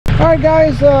Alright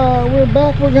guys, we're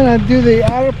back. We're going to do the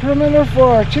outer perimeter for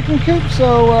our chicken coop.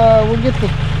 So we'll get the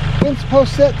fence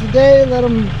post set today, let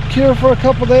them cure for a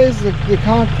couple days, the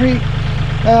concrete.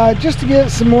 Just to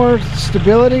get some more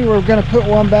stability, we're going to put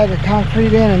one bag of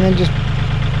concrete in and then just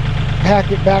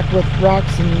pack it back with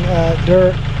rocks and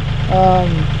dirt.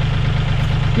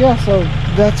 Yeah, so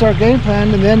that's our game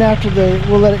plan. And then after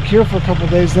we'll let it cure for a couple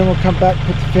days, then we'll come back,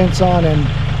 put the fence on, and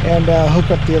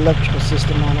hook up the electrical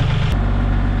system on it.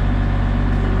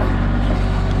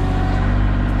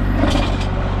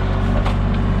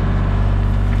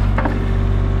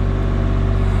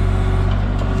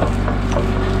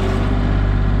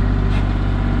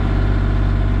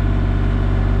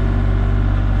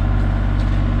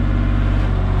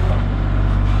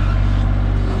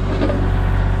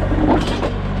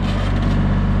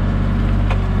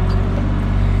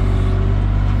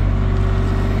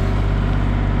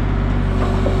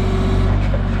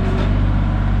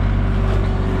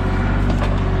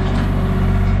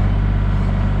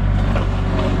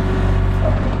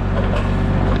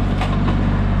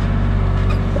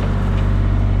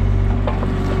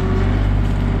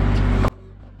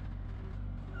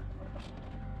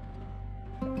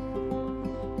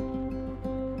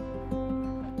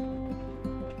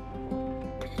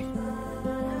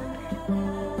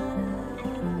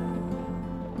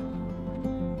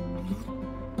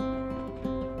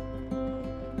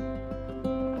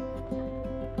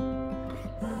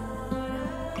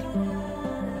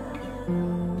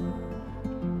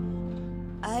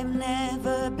 I've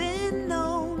never been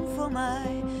known for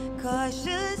my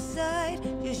cautious side.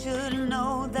 You should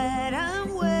know that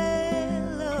I'm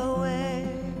well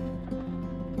aware.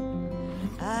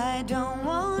 I don't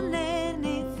want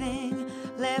anything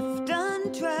left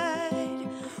untried.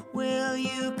 Will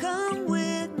you come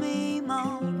with me,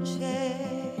 mon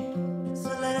cher? So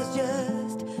let us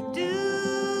just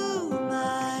do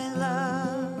my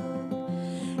love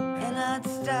and not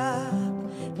stop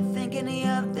to think any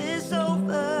of this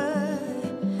over.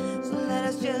 So let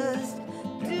us just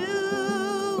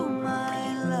do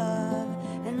my love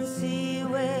and see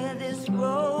where this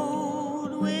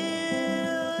road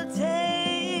will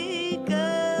take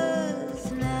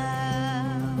us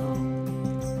now.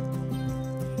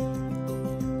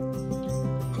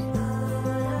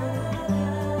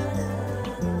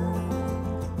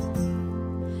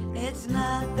 It's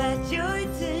not that you're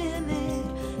timid,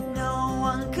 no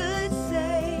one could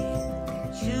say,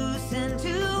 choosing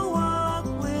to walk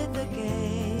with the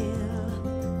gale.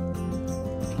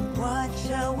 What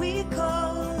shall we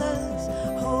call us?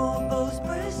 Hobos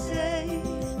per se.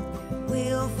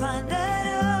 We'll find that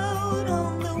out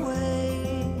on the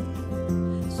way.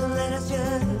 So let us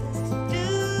just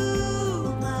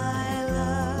do my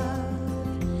love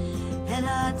and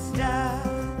not stop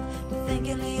to think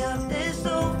any of this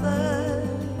over.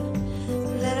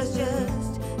 Let us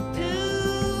just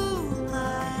do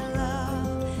my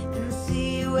love and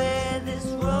see where this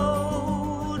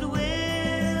road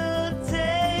will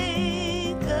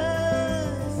take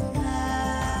us now.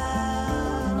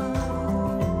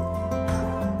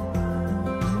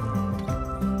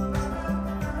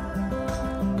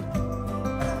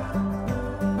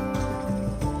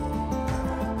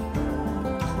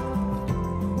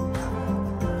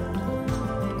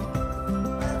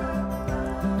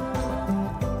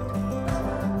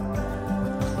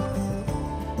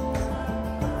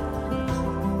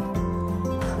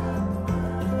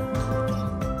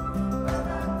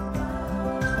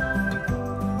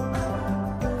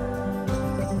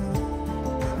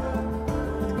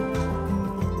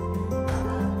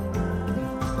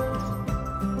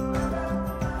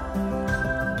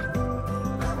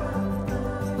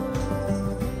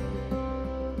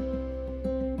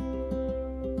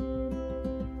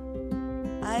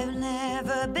 I've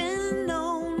never been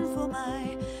known for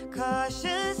my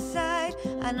cautious side.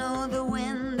 I know the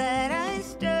wind that I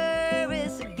stir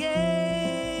is a gale.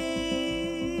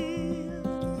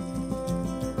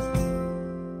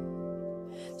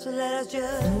 So let us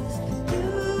just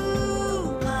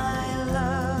do my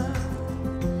love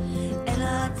and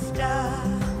not stop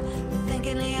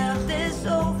thinking of this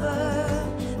over.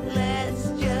 Let's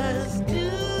just do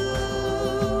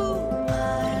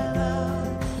my love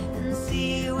and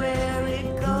see where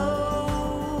it goes.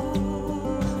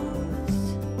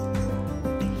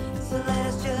 So let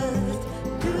us just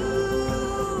do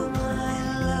my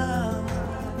love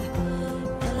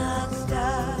and not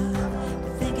stop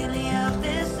thinking of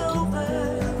this over.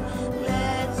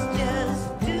 Let's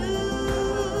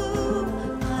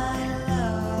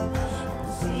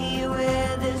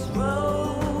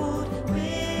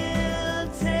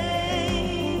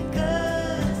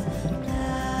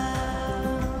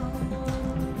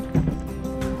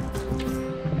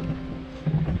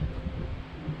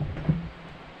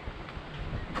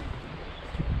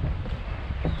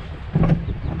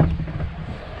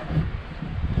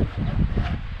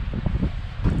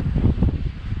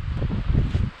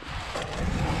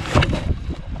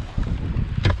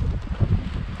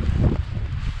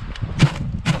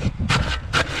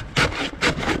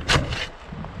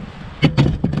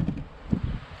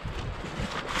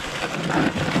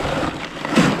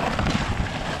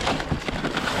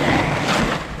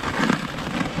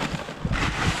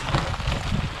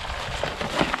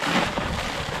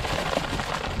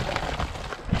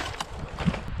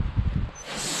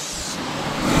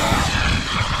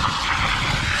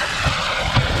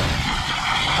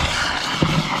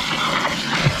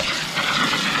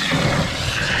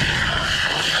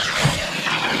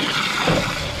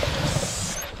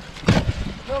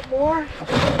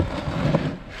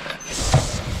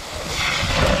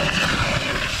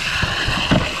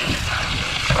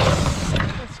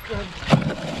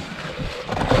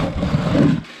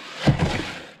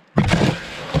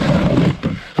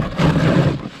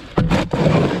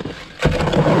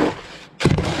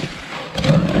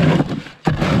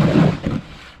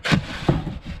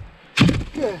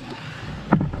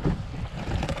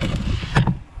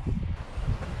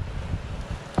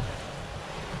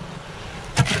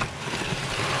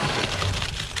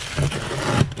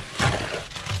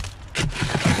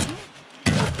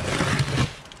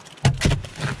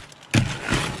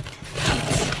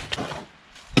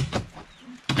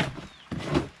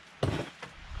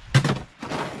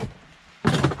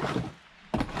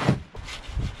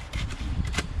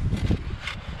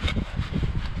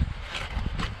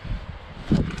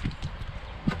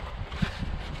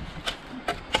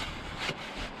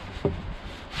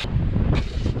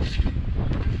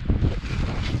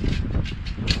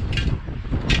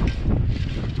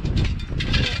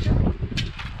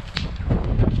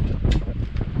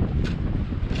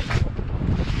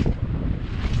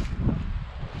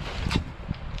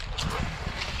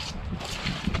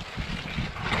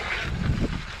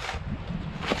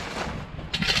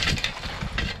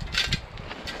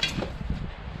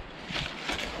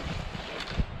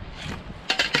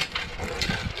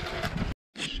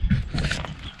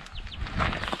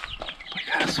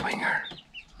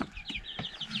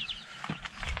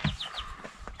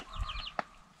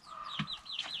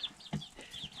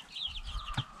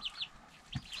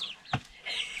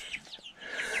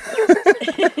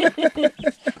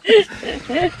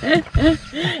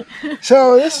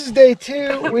So this is day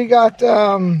 2. We got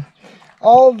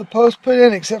all the posts put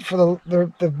in except for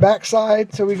the back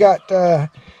side. So we got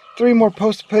 3 more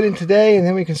posts to put in today, and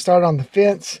then we can start on the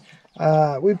fence.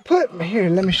 We put here.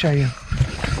 Let me show you.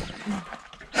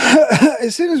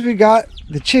 As soon as we got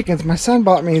the chickens, my son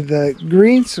bought me the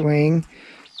green swing,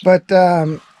 but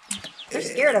they're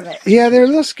scared of it. Yeah, they're a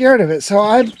little scared of it. So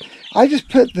I just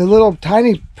put the little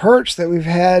tiny perch that we've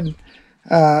had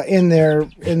in there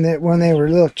when they were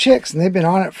little chicks, and they've been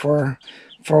on it for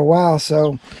a while.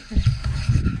 So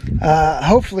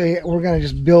hopefully we're going to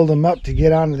just build them up to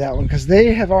get onto that one, because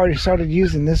they have already started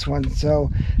using this one. So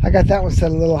I got that one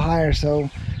set a little higher, so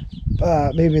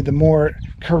maybe the more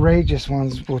courageous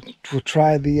ones will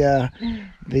try the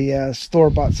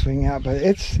store-bought swing out. But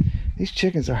these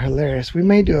chickens are hilarious. We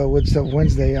may do a Wood Stove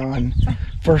Wednesday on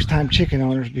first-time chicken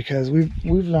owners, because we've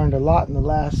learned a lot in the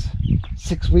last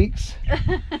 6 weeks.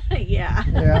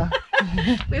 Yeah.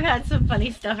 We've had some funny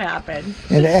stuff happen.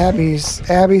 And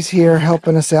Abby's here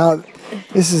helping us out.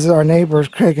 This is our neighbors,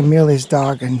 Craig and Millie's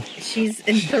dog, and She's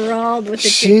enthralled with the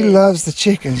she chickens. loves the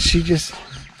chickens. She just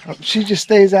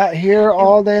stays out here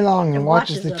all day long and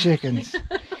watches the them. Chickens.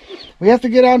 We have to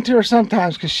get on to her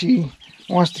sometimes because she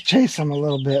wants to chase them a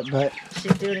little bit, but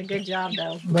She's doing a good job,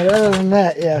 though. But other than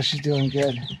that, yeah, she's doing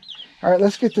good. All right,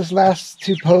 let's get this last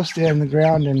 2 posts in the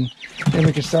ground, and then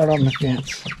we can start on the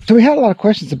fence. So we had a lot of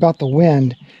questions about the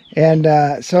wind, and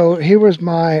so here was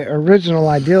my original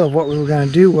idea of what we were going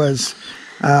to do was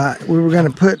we were going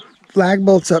to put lag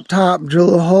bolts up top,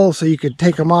 drill a hole so you could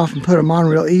take them off and put them on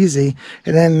real easy,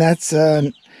 and then that's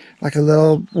like a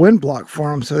little wind block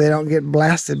for them so they don't get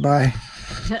blasted by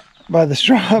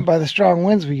the strong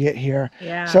winds we get here.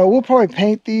 Yeah. So we'll probably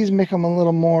paint these, make them a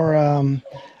little more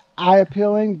eye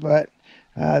appealing, but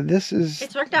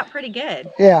it's worked out pretty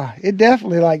good. Yeah, it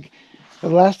definitely, like the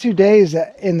last 2 days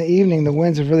in the evening, the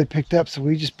winds have really picked up, so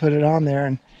we just put it on there,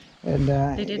 and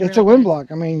it's a wind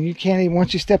block. I mean, you can't even,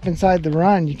 once you step inside the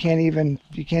run, you can't even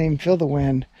feel the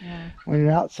wind. Yeah. When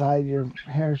you're outside, your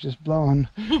hair's just blowing.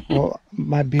 Well,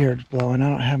 my beard's blowing. I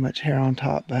don't have much hair on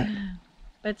top, but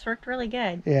it's worked really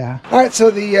good. yeah. All right,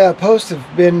 so the posts have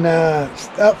been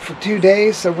up for 2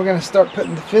 days, so we're gonna start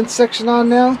putting the fence section on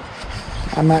now.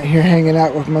 I'm out here hanging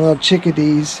out with my little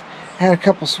chickadees. Had a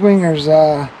couple swingers.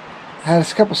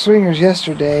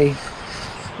 Yesterday.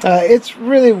 It's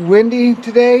really windy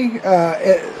today,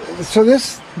 so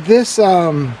this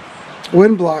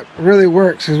wind block really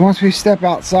works, because once we step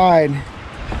outside,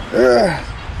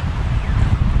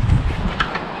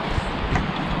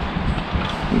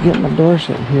 get my door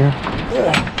shut here.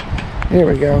 Here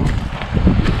we go.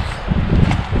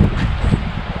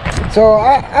 So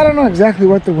I don't know exactly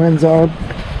what the winds are.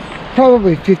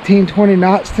 Probably 15-20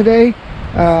 knots today.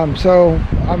 So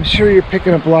I'm sure you're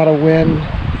picking up a lot of wind.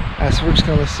 So we're just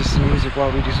gonna listen to some music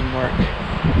while we do some work.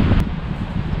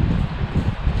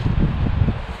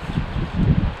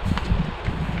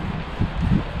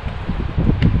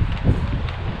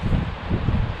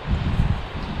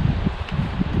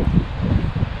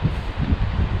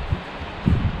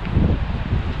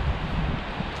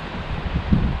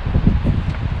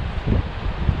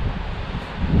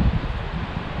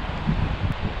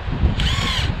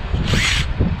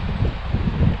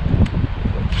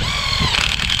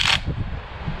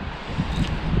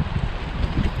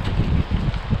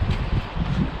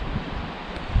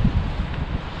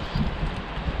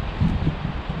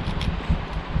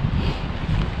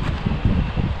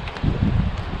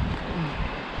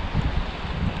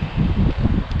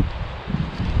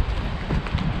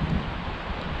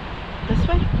 This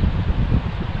way?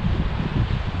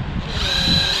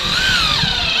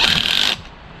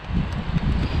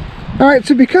 All right,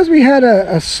 so because we had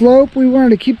a slope, we wanted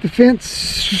to keep the fence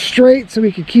straight so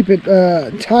we could keep it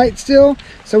tight still.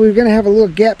 So we're going to have a little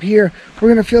gap here. We're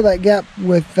going to fill that gap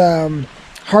with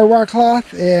hardwire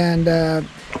cloth, and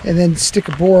then stick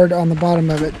a board on the bottom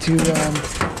of it to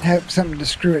have something to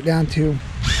screw it down to.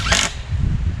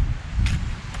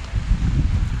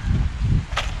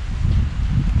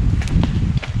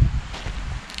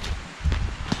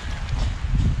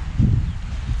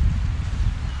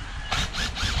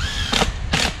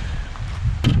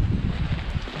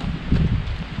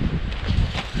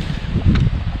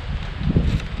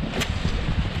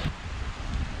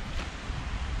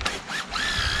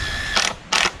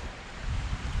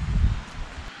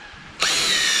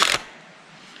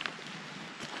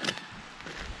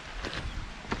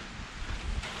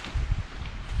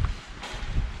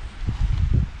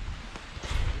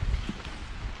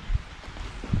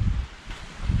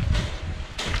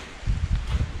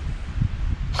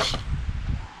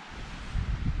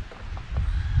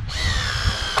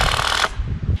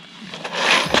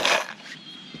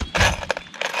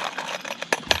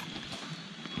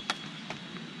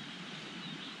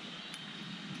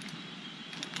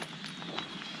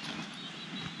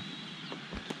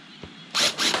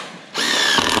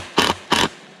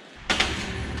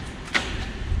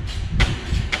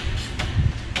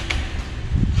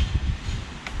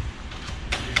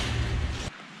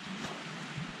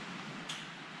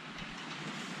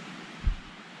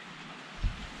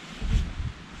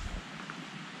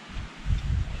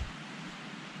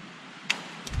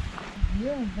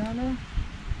 doing, Donna?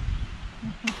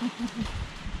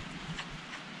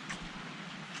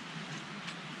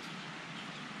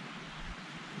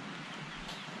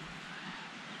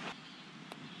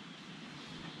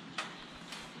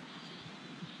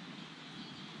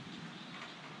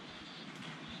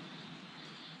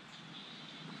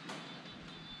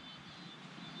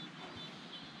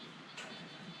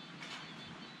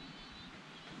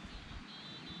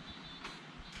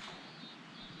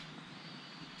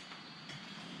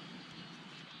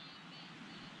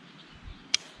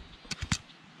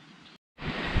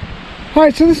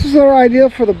 Alright, so this was our idea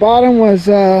for the bottom, was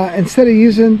instead of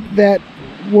using that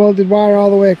welded wire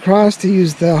all the way across, to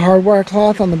use the hardwire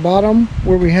cloth on the bottom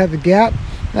where we have the gap.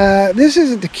 This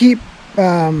isn't to keep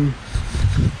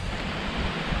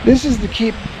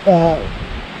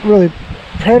really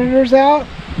predators out.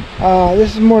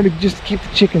 This is more to just keep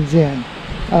the chickens in.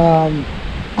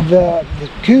 The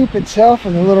coop itself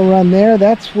and the little run there,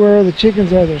 that's where the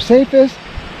chickens are their safest.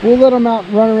 We'll let them out,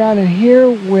 run around in here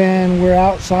when we're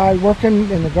outside working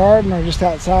in the garden or just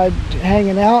outside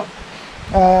hanging out.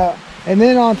 And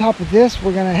then on top of this,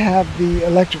 we're going to have the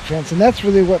electric fence, and that's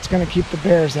really what's going to keep the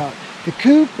bears out. The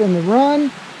coop and the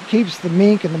run keeps the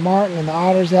mink and the marten and the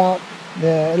otters out.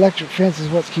 The electric fence is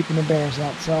what's keeping the bears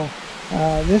out. So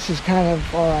this is kind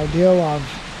of our ideal of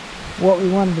what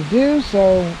we wanted to do.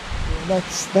 So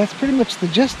that's pretty much the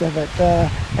gist of it.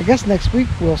 I guess next week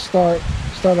we'll start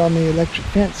on the electric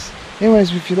fence.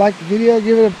 Anyways, if you liked the video,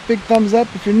 give it a big thumbs up.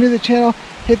 If you're new to the channel,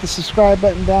 hit the subscribe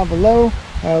button down below.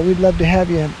 We'd love to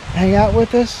have you hang out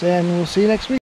with us, and we'll see you next week.